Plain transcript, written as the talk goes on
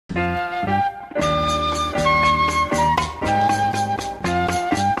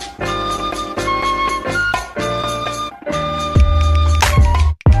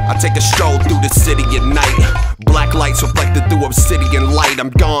take a stroll through the city at night. Black lights reflected through obsidian light. I'm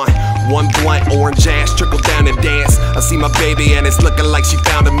gone. One blunt, orange ash, trickle down and dance. I see my baby and it's looking like she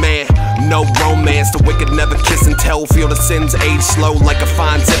found a man. No romance, the wicked never kiss and tell. Feel the sins age slow like a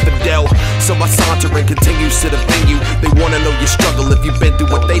fine infidel. So I saunter and continues to the venue. They wanna know your struggle if you've been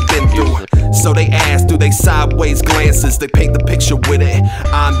through what they've been through. So they ask, do they sideways glances? They paint the picture with it,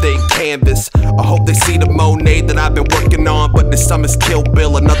 I'm their canvas. I hope they see the Monet that I've been working on. But this summer's Kill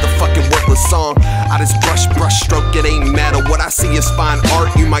Bill, another fucking worthless song. I just brush stroke, it ain't matter. What I see is fine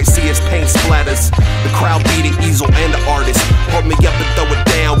art, you might see as paint splatters. The crowd beating easel and the artist. Hold me up and throw it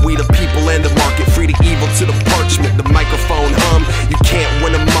down, we the people and the market. Free the evil to the parchment, the microphone hum. You can't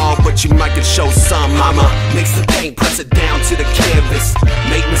win them all, but you might can show some. Mama, mix the paint, press it down to the canvas.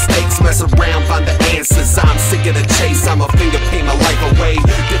 Make mistakes, mess around, find the answers. I'm sick of the chase, I'ma finger paint my life away.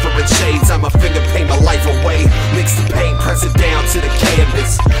 Different shades, I'ma finger paint my life away. Mix the paint, press it down to the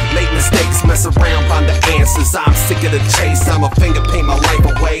canvas. Make mistakes, mess around, find the answers. I'm sick of the chase, I'ma finger paint my life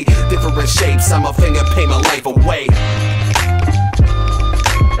away. Different shapes, I'ma finger paint my life away.